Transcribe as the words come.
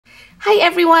Hi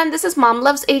everyone, this is Mom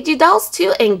Loves AG Dolls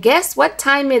too, and guess what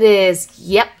time it is?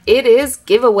 Yep, it is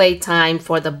giveaway time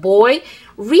for the boy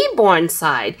Reborn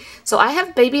side. So I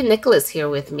have baby Nicholas here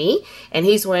with me, and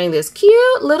he's wearing this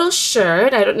cute little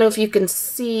shirt. I don't know if you can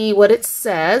see what it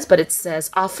says, but it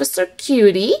says Officer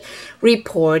Cutie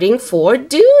reporting for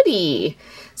duty.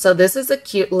 So this is a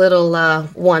cute little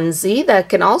onesie that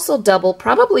can also double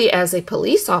probably as a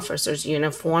police officer's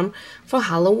uniform for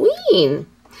Halloween.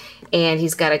 And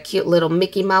he's got a cute little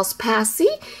Mickey Mouse passy,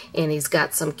 and he's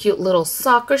got some cute little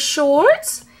soccer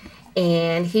shorts,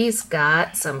 and he's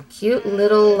got some cute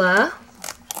little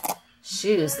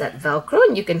shoes that Velcro,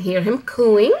 and you can hear him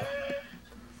cooing.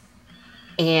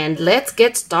 And let's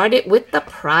get started with the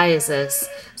prizes.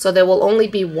 So there will only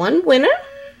be one winner,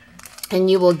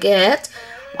 and you will get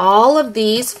all of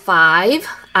these 5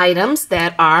 items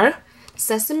that are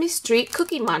Sesame Street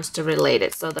Cookie Monster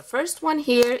related. So the first one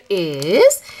here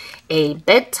is a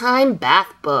bedtime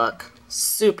bath book.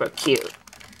 Super cute.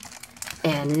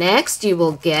 And next you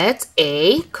will get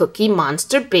a Cookie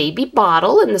Monster baby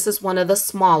bottle, and this is one of the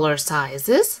smaller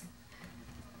sizes.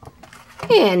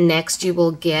 And next you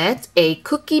will get a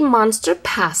Cookie Monster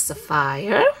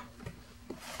pacifier.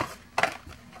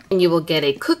 And you will get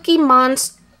a Cookie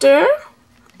Monster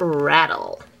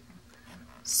rattle.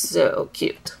 So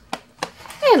cute.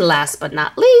 And last but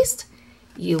not least,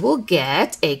 you will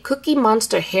get a Cookie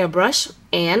Monster hairbrush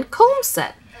and comb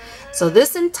set. So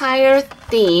this entire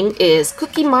theme is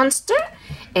Cookie Monster,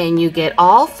 and you get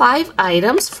all 5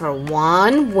 items for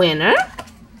one winner.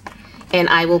 And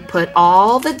I will put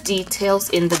all the details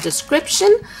in the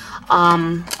description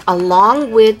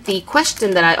along with the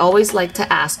question that I always like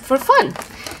to ask for fun.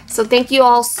 So thank you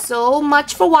all so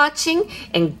much for watching,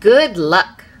 and good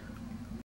luck.